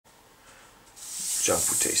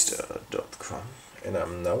junkfoodtaster.com, and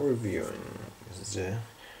I'm now reviewing the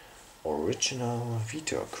original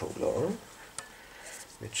Vita Cola,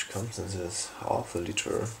 which comes in this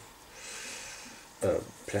half-a-liter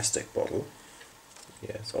plastic bottle.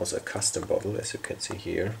 Yeah, it's also a custom bottle, as you can see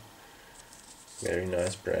here. Very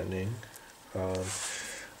nice branding.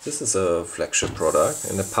 This is a flagship product.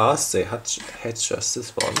 In the past they had just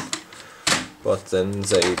this one, but then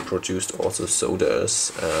they produced also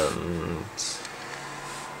sodas and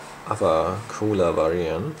other cola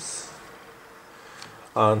variants.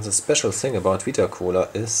 And the special thing about Vita Cola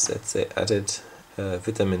is that they added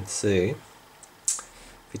vitamin C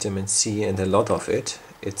and a lot of it.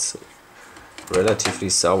 It's relatively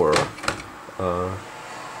sour.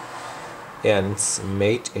 And it's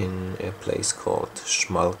made in a place called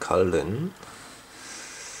Schmalkalden.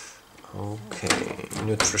 Okay,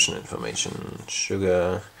 nutrition information,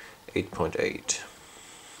 sugar 8.8,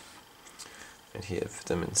 and here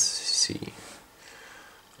vitamin C.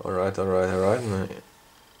 Alright.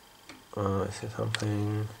 Is it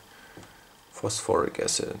something? Phosphoric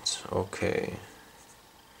acid, okay.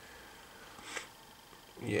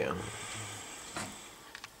 Yeah.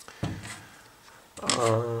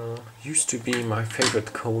 Used to be my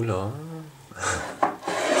favorite cola.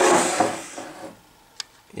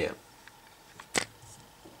 Yeah.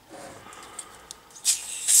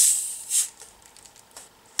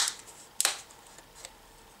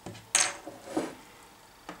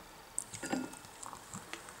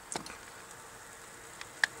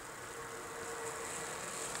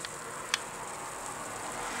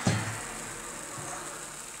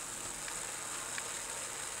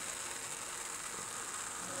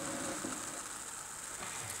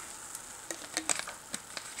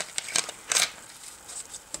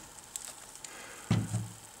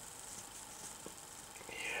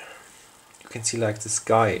 You can see like the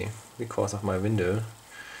sky because of my window.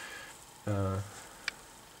 It's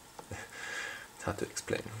hard to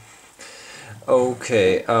explain.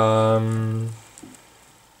 Okay,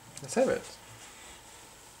 let's have it.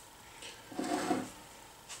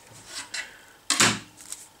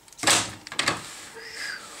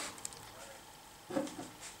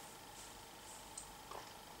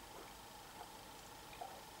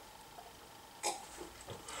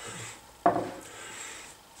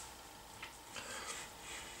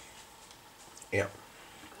 Yeah,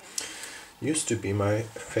 used to be my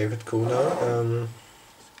favorite cola.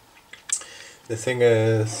 The thing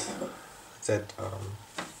is that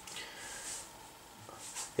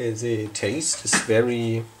the taste is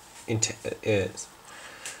very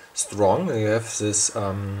strong. You have this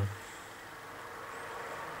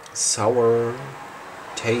sour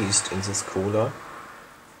taste in this cola,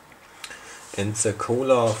 and the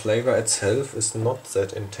cola flavor itself is not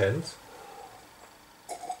that intense.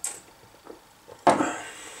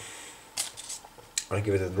 I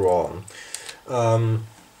give it a draw,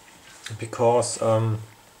 because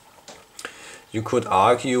you could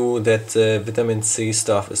argue that the vitamin C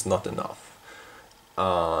stuff is not enough.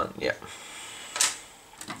 Yeah.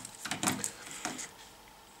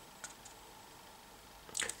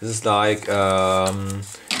 This is like a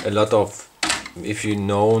lot of, if you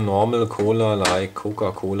know normal cola like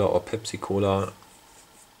Coca-Cola or Pepsi Cola,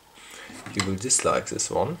 you will dislike this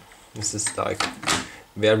one. This is like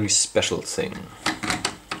very special thing.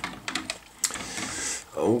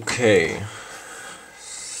 Okay,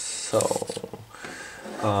 so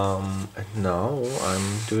and now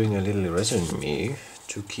I'm doing a little resume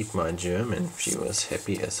to keep my German viewers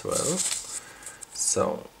happy as well.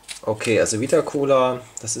 So, okay, also Vita Cola,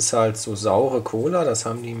 das ist halt so saure Cola, das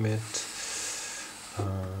haben die mit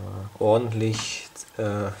ordentlich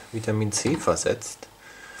Vitamin C versetzt.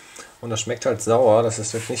 Und das schmeckt halt sauer, das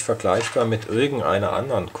ist jetzt nicht vergleichbar mit irgendeiner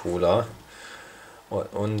anderen Cola.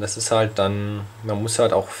 Und das ist halt dann, man muss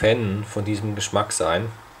halt auch Fan von diesem Geschmack sein.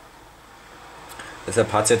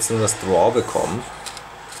 Deshalb hat es jetzt nur das Draw bekommen,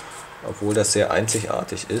 obwohl das sehr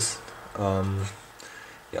einzigartig ist.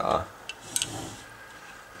 Ja.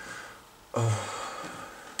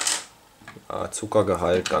 Ja,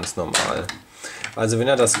 Zuckergehalt ganz normal. Also wenn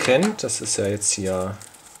ihr das kennt, das ist ja jetzt hier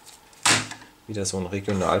wieder so ein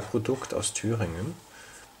Regionalprodukt aus Thüringen.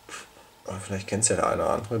 Vielleicht kennt es ja der eine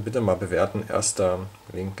oder andere. Bitte mal bewerten. Erster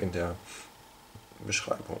Link in der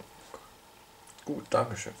Beschreibung. Gut,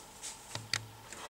 Dankeschön.